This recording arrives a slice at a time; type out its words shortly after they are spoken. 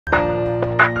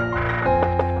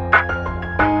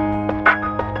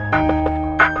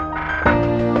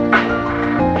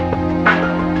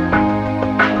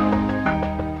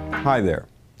Hi there,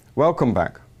 welcome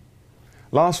back.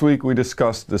 Last week we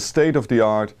discussed the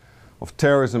state-of-the-art of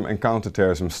terrorism and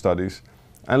counterterrorism studies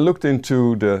and looked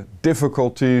into the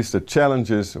difficulties, the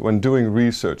challenges when doing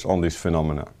research on these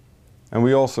phenomena. And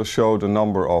we also showed a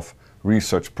number of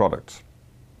research products.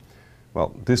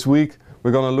 Well, this week we're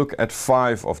going to look at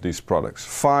 5 of these products.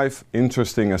 5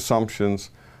 interesting assumptions,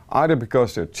 either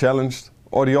because they're challenged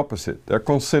or the opposite. They're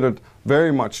considered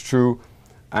very much true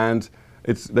and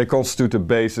they constitute the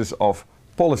basis of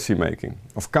policy making,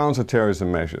 of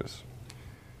counterterrorism measures.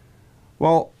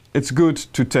 Well, it's good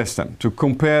to test them, to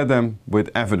compare them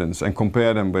with evidence and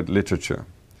compare them with literature.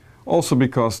 Also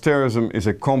because terrorism is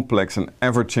a complex and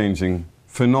ever-changing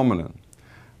phenomenon.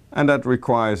 And that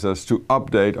requires us to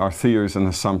update our theories and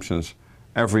assumptions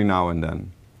every now and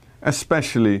then,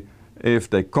 especially if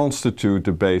they constitute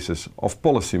the basis of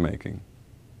policy making.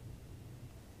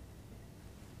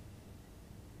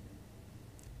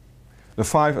 The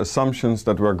 5 assumptions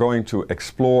that we're going to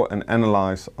explore and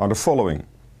analyze are the following.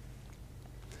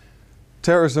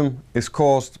 Terrorism is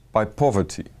caused by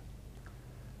poverty,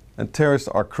 and terrorists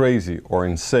are crazy or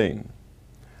insane.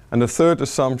 And the third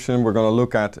assumption we're going to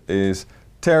look at is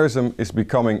terrorism is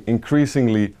becoming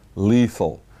increasingly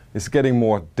lethal, it's getting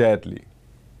more deadly.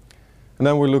 And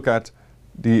then we look at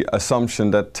the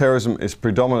assumption that terrorism is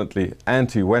predominantly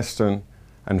anti-Western,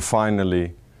 and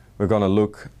finally we're going to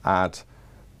look at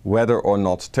whether or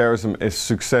not terrorism is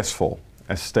successful,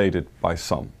 as stated by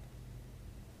some.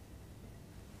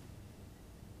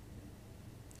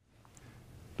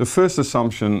 The first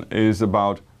assumption is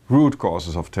about root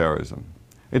causes of terrorism.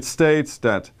 It states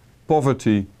that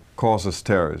poverty causes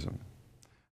terrorism.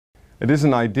 It is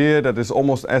an idea that is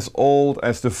almost as old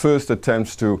as the first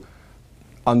attempts to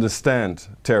understand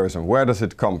terrorism. Where does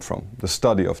it come from? The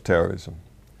study of terrorism.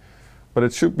 But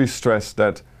it should be stressed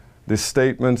that this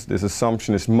statement, this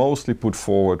assumption is mostly put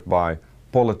forward by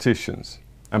politicians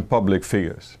and public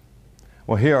figures.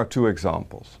 Well, here are 2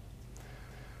 examples.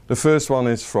 The first one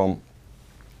is from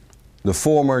the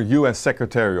former US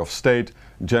Secretary of State,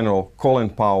 General Colin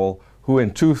Powell, who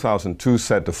in 2002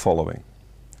 said the following.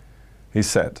 He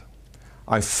said,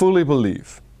 "I fully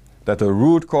believe that the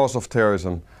root cause of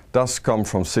terrorism does come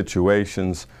from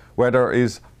situations where there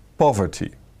is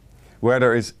poverty, where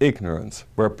there is ignorance,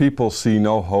 where people see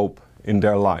no hope in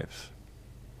their lives."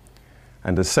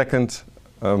 And the second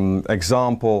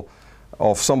example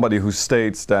of somebody who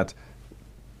states that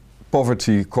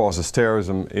poverty causes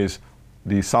terrorism is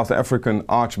the South African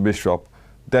Archbishop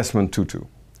Desmond Tutu.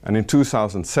 And in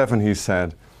 2007 he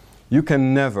said, "You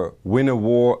can never win a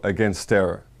war against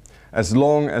terror as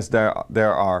long as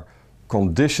there are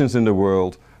conditions in the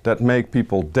world that make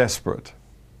people desperate.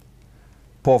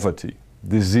 Poverty,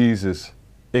 diseases,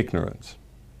 ignorance."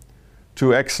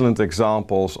 2 excellent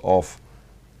examples of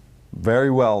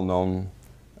very well-known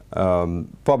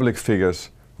public figures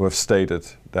who have stated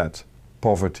that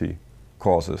poverty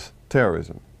causes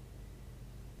terrorism.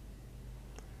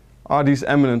 Are these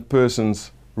eminent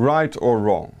persons right or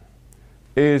wrong?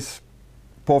 Is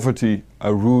poverty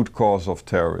a root cause of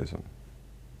terrorism?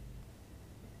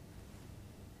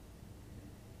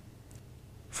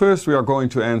 First, we are going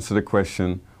to answer the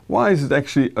question, why is it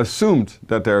actually assumed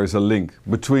that there is a link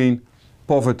between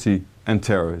poverty and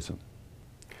terrorism?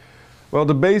 Well,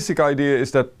 the basic idea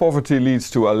is that poverty leads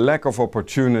to a lack of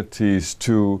opportunities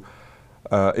to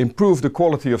improve the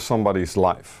quality of somebody's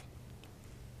life.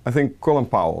 I think Colin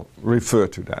Powell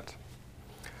referred to that.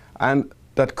 And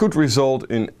that could result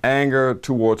in anger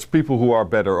towards people who are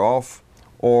better off,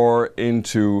 or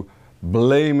into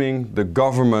blaming the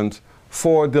government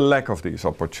for the lack of these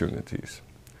opportunities.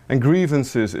 And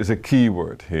grievances is a key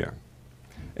word here,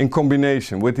 in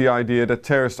combination with the idea that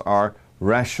terrorists are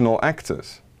rational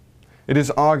actors. It is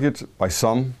argued by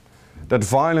some that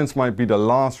violence might be the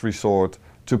last resort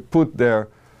to put their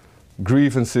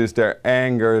grievances, their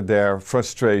anger, their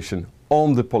frustration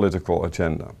on the political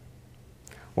agenda.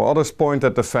 While others point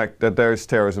at the fact that there is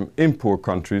terrorism in poor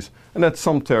countries and that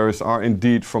some terrorists are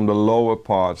indeed from the lower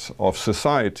parts of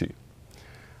society.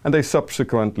 And they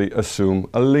subsequently assume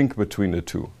a link between the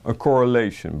two, a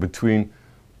correlation between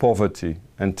poverty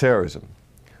and terrorism.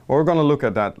 Well, we're going to look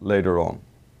at that later on.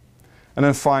 And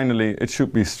then finally, it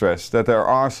should be stressed that there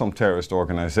are some terrorist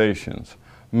organizations,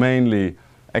 mainly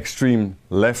extreme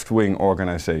left-wing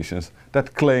organizations,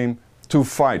 that claim to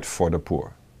fight for the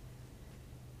poor.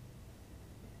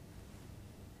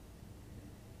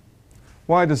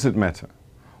 Why does it matter?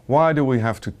 Why do we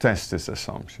have to test this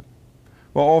assumption?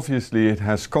 Well, obviously it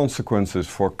has consequences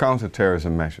for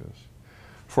counterterrorism measures.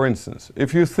 For instance,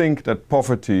 if you think that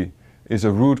poverty is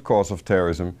a root cause of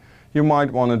terrorism, you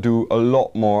might want to do a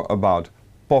lot more about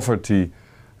poverty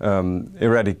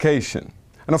eradication.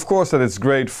 And of course that it's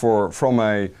great from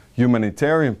a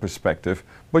humanitarian perspective,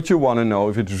 but you want to know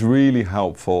if it's really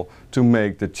helpful to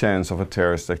make the chance of a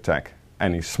terrorist attack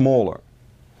any smaller.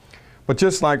 But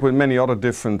just like with many other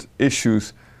different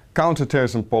issues,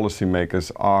 counterterrorism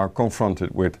policymakers are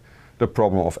confronted with the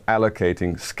problem of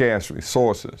allocating scarce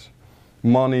resources.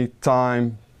 Money,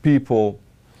 time, people.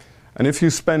 And if you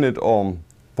spend it on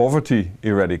poverty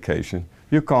eradication,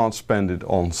 you can't spend it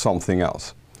on something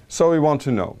else. So we want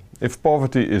to know if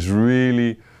poverty is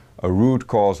really a root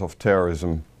cause of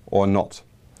terrorism or not.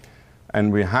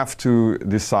 And we have to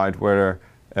decide whether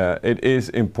it is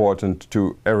important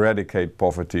to eradicate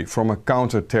poverty from a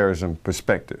counterterrorism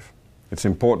perspective. It's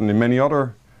important in many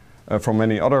other, from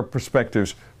many other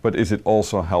perspectives, but is it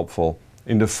also helpful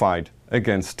in the fight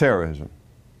against terrorism?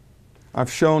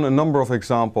 I've shown a number of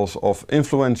examples of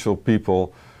influential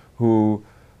people who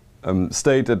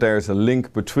state that there is a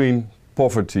link between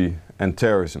poverty and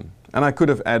terrorism. And I could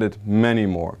have added many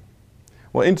more.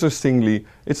 Well, interestingly,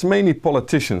 it's mainly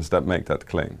politicians that make that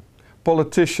claim.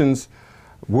 Politicians,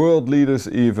 world leaders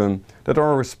even, that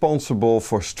are responsible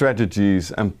for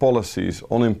strategies and policies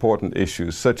on important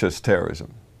issues such as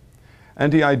terrorism.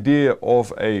 And the idea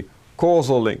of a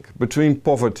causal link between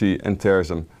poverty and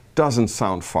terrorism doesn't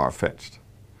sound far-fetched.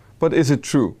 But is it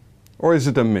true, or is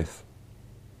it a myth?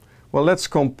 Well, let's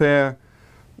compare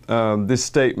this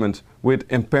statement with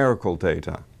empirical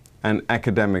data and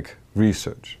academic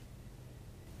research.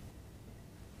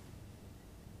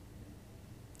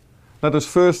 Let us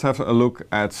first have a look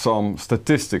at some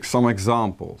statistics, some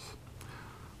examples.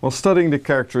 While studying the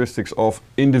characteristics of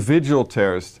individual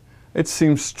terrorists, it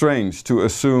seems strange to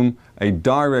assume a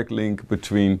direct link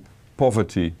between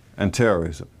poverty and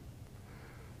terrorism.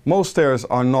 Most terrorists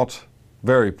are not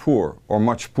very poor or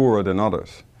much poorer than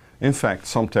others. In fact,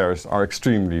 some terrorists are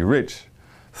extremely rich.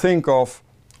 Think of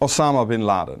Osama bin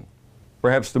Laden,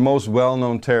 perhaps the most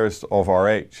well-known terrorist of our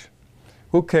age,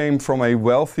 who came from a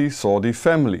wealthy Saudi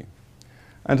family.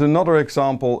 And another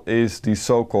example is the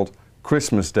so-called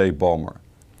Christmas Day bomber,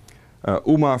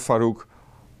 Umar Farouk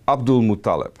Abdul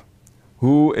Muttalib,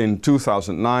 who in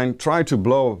 2009 tried to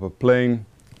blow up a plane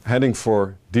heading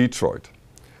for Detroit.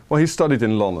 Well, he studied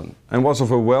in London and was of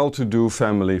a well-to-do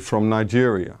family from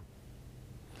Nigeria.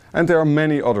 And there are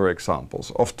many other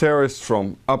examples of terrorists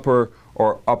from upper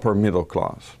or upper middle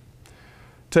class.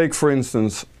 Take for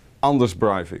instance Anders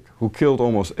Breivik, who killed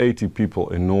almost 80 people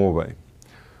in Norway.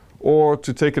 Or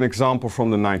to take an example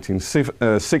from the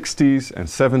 1960s and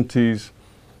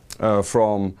 70s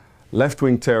from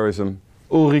left-wing terrorism,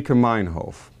 Ulrike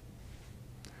Meinhof,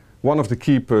 one of the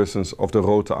key persons of the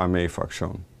Rote Armee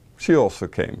faction. She also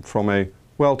came from a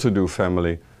well-to-do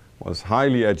family, was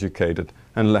highly educated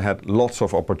and had lots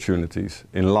of opportunities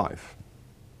in life.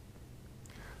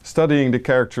 Studying the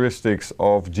characteristics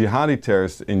of jihadi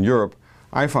terrorists in Europe,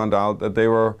 I found out that they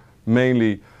were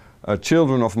mainly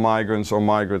children of migrants or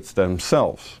migrants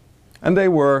themselves. And they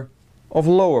were of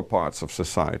lower parts of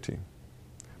society.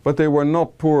 But they were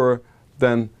not poorer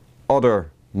than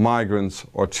other migrants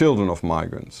or children of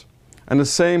migrants. And the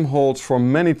same holds for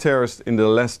many terrorists in the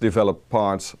less developed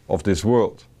parts of this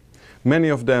world. Many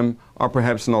of them are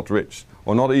perhaps not rich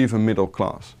or not even middle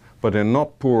class, but they're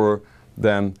not poorer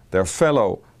than their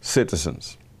fellow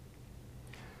citizens.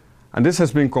 And this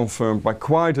has been confirmed by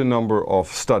quite a number of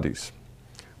studies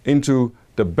into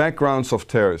the backgrounds of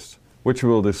terrorists, which we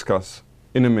will discuss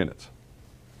in a minute.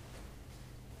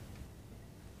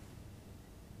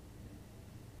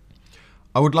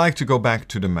 I would like to go back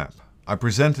to the map I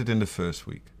presented in the first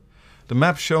week. The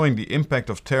map showing the impact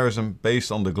of terrorism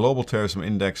based on the Global Terrorism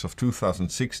Index of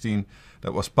 2016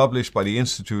 that was published by the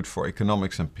Institute for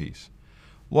Economics and Peace.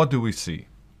 What do we see?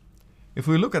 If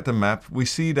we look at the map, we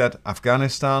see that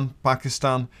Afghanistan,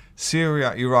 Pakistan,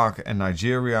 Syria, Iraq and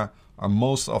Nigeria are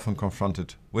most often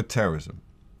confronted with terrorism.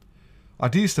 Are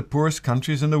these the poorest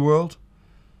countries in the world?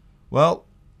 Well,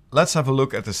 let's have a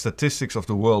look at the statistics of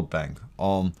the World Bank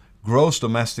on gross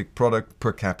domestic product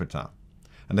per capita.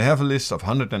 And they have a list of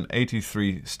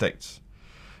 183 states.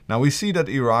 Now we see that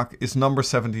Iraq is number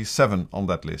 77 on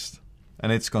that list,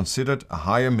 and it's considered a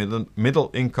higher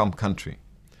middle income country.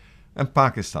 And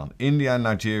Pakistan, India and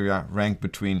Nigeria rank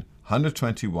between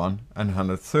 121 and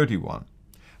 131,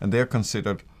 and they're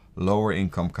considered lower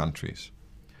income countries.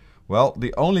 Well,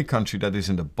 the only country that is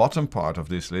in the bottom part of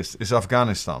this list is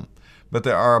Afghanistan, but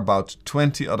there are about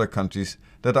 20 other countries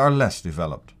that are less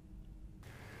developed.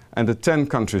 And the 10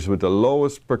 countries with the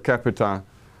lowest per capita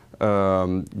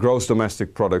gross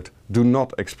domestic product do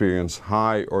not experience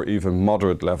high or even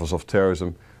moderate levels of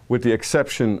terrorism, with the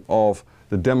exception of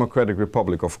the Democratic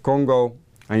Republic of Congo.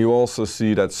 And you also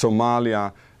see that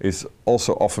Somalia is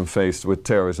also often faced with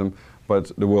terrorism,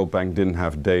 but the World Bank didn't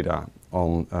have data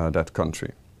on that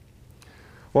country.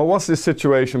 Well, was this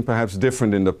situation perhaps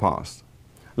different in the past?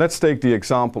 Let's take the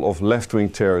example of left-wing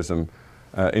terrorism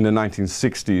in the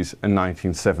 1960s and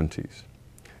 1970s.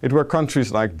 It were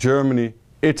countries like Germany,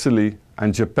 Italy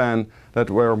and Japan that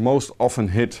were most often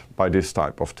hit by this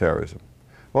type of terrorism.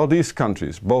 Well, these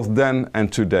countries, both then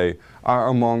and today, are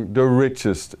among the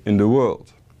richest in the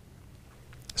world.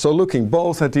 So looking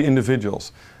both at the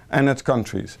individuals and at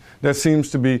countries, there seems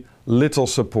to be little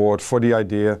support for the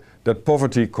idea that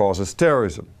poverty causes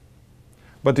terrorism.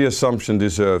 But the assumption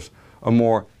deserves a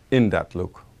more in-depth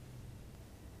look.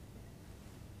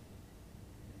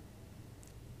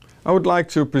 I would like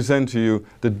to present to you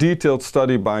the detailed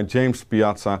study by James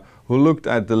Piazza, who looked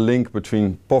at the link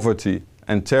between poverty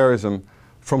and terrorism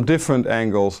from different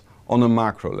angles on a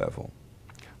macro level.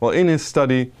 Well, in his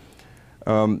study,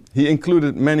 he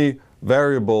included many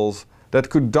variables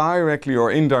that could directly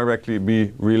or indirectly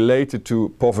be related to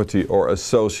poverty or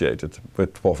associated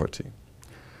with poverty.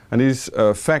 And these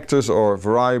factors or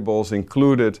variables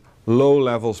included low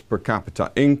levels per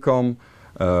capita income,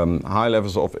 high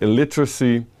levels of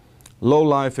illiteracy, low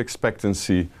life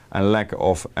expectancy and lack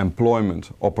of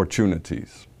employment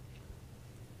opportunities.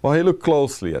 Well, he looked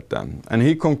closely at them and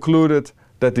he concluded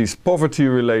that these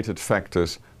poverty-related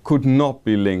factors could not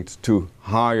be linked to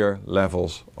higher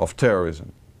levels of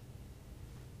terrorism.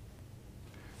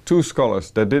 Two scholars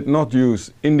that did not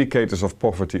use indicators of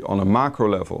poverty on a macro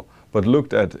level but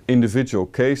looked at individual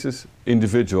cases,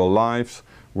 individual lives,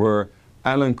 were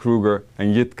Alan Kruger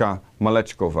and Jitka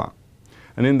Malečková.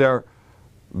 And in their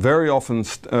very often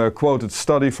quoted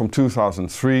study from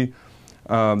 2003,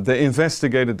 they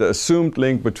investigated the assumed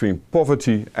link between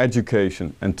poverty,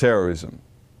 education and terrorism.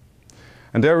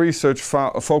 And their research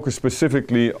focused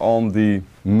specifically on the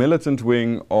militant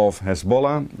wing of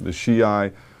Hezbollah, the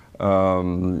Shia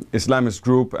Islamist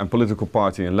group and political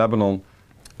party in Lebanon.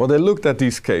 Well, they looked at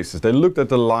these cases, they looked at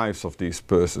the lives of these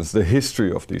persons, the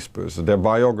history of these persons, their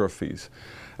biographies.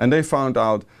 And they found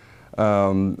out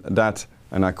that,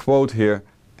 and I quote here,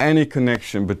 any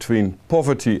connection between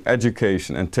poverty,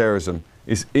 education and terrorism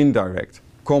is indirect,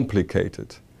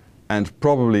 complicated and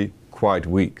probably quite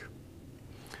weak.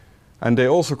 And they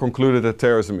also concluded that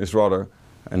terrorism is rather,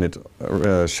 and it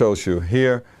shows you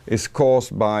here, is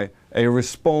caused by a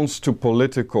response to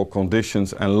political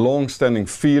conditions and long-standing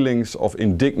feelings of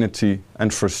indignity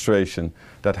and frustration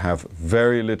that have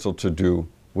very little to do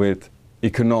with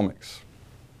economics.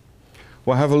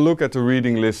 Well, have a look at the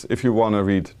reading list if you want to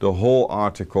read the whole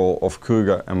article of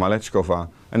Kruger and Malečková,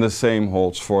 and the same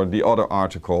holds for the other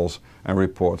articles and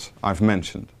reports I've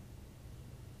mentioned.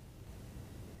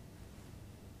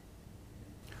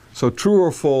 So true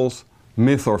or false,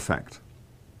 myth or fact?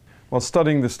 While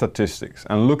studying the statistics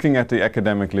and looking at the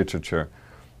academic literature,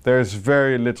 there is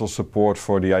very little support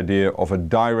for the idea of a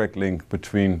direct link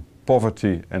between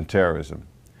poverty and terrorism.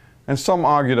 And some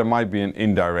argue there might be an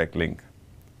indirect link,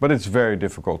 but it's very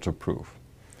difficult to prove.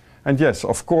 And yes,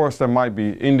 of course, there might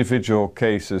be individual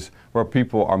cases where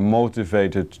people are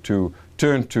motivated to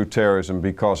turn to terrorism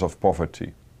because of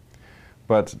poverty.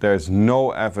 But there's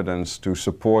no evidence to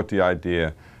support the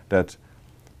idea that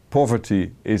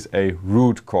poverty is a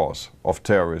root cause of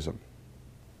terrorism.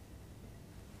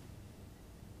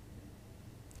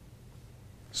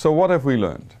 So what have we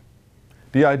learned?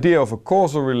 The idea of a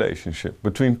causal relationship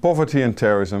between poverty and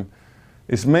terrorism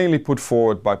is mainly put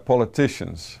forward by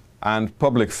politicians and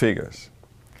public figures.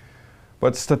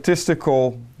 But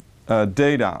statistical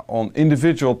data on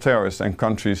individual terrorists and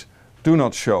countries do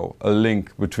not show a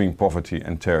link between poverty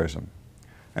and terrorism.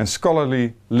 And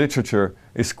scholarly literature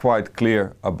is quite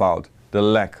clear about the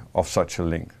lack of such a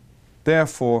link.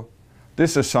 Therefore,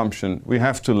 this assumption we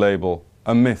have to label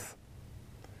a myth.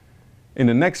 In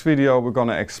the next video we're going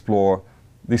to explore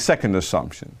the second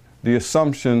assumption, the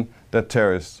assumption that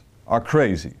terrorists are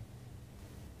crazy.